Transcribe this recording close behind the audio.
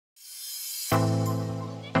His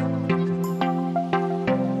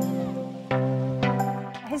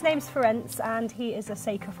name's Ferenc and he is a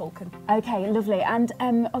Saker falcon. Okay, lovely. And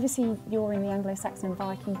obviously you're in the Anglo-Saxon and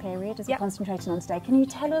Viking period as we're concentrating on today. Can you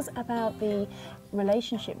tell us about the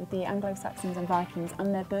relationship with the Anglo-Saxons and Vikings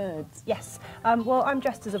and their birds? Yes. Well, I'm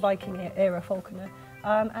dressed as a Viking era falconer.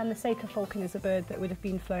 And the Saker falcon is a bird that would have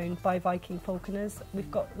been flown by Viking falconers. We've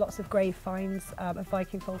got lots of grave finds of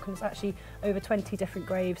Viking falconers, actually over 20 different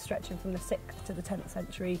graves stretching from the 6th to the 10th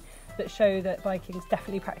century that show that Vikings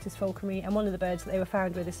definitely practiced falconry. And one of the birds that they were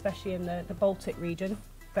found with, especially in the Baltic region,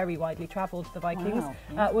 very widely travelled, the Vikings,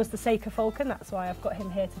 was the Saker falcon. That's why I've got him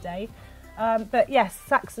here today. But yes,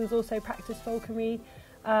 Saxons also practiced falconry.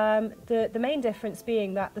 The main difference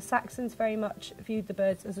being that the Saxons very much viewed the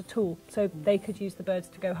birds as a tool, so they could use the birds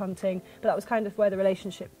to go hunting, but that was kind of where the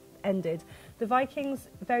relationship ended. The Vikings,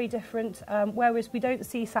 very different, whereas we don't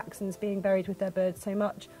see Saxons being buried with their birds so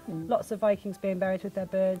much, lots of Vikings being buried with their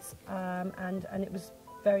birds, and it was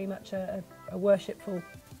very much a worshipful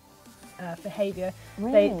behaviour.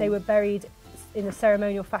 Really? They were buried in a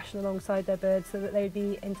ceremonial fashion alongside their birds so that they would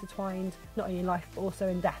be intertwined not only in life but also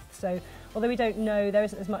in death. So although we don't know, there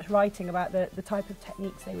isn't as much writing about the type of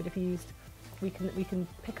techniques they would have used, we can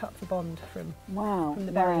pick up the bond from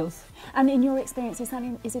the burials. And in your experience,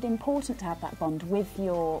 is it important to have that bond with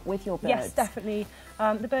your birds? Yes, definitely.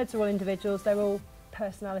 The birds are all individuals, they're all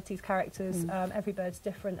personalities, characters, every bird's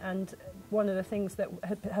different, and one of the things that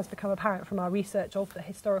has become apparent from our research of the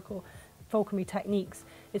historical falconry techniques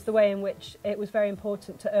is the way in which it was very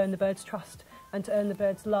important to earn the bird's trust and to earn the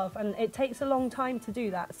bird's love, and it takes a long time to do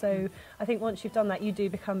that. So I think once you've done that, you do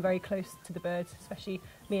become very close to the birds, especially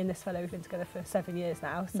me and this fellow. We've been together for 7 years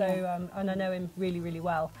now, so and I know him really, really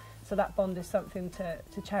well. So that bond is something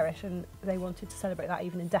to cherish, and they wanted to celebrate that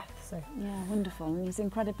even in death. So yeah, wonderful. And he's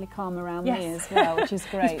incredibly calm around me as well, which is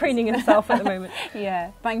great. He's preening himself at the moment.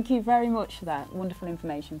 Yeah, thank you very much for that wonderful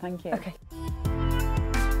information. Thank you. Okay.